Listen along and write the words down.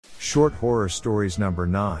Short Horror Stories number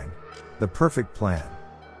 9. The Perfect Plan.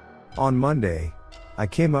 On Monday, I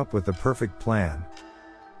came up with the perfect plan.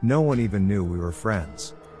 No one even knew we were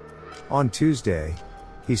friends. On Tuesday,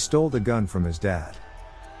 he stole the gun from his dad.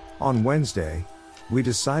 On Wednesday, we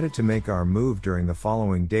decided to make our move during the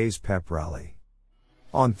following day's pep rally.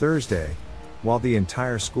 On Thursday, while the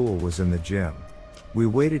entire school was in the gym, we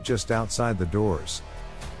waited just outside the doors.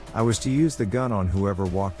 I was to use the gun on whoever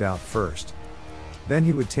walked out first. Then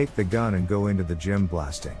he would take the gun and go into the gym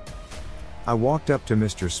blasting. I walked up to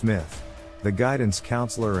Mr. Smith, the guidance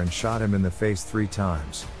counselor, and shot him in the face 3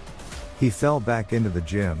 times. He fell back into the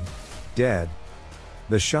gym, dead.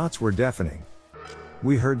 The shots were deafening.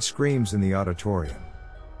 We heard screams in the auditorium.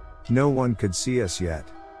 No one could see us yet.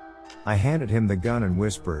 I handed him the gun and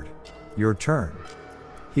whispered, "Your turn."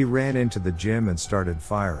 He ran into the gym and started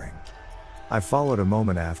firing. I followed a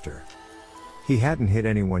moment after. He hadn't hit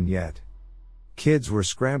anyone yet. Kids were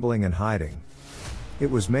scrambling and hiding. It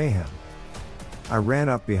was mayhem. I ran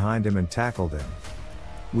up behind him and tackled him.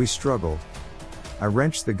 We struggled. I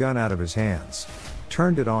wrenched the gun out of his hands,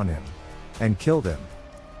 turned it on him, and killed him.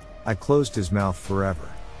 I closed his mouth forever.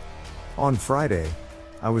 On Friday,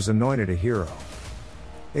 I was anointed a hero.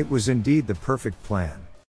 It was indeed the perfect plan.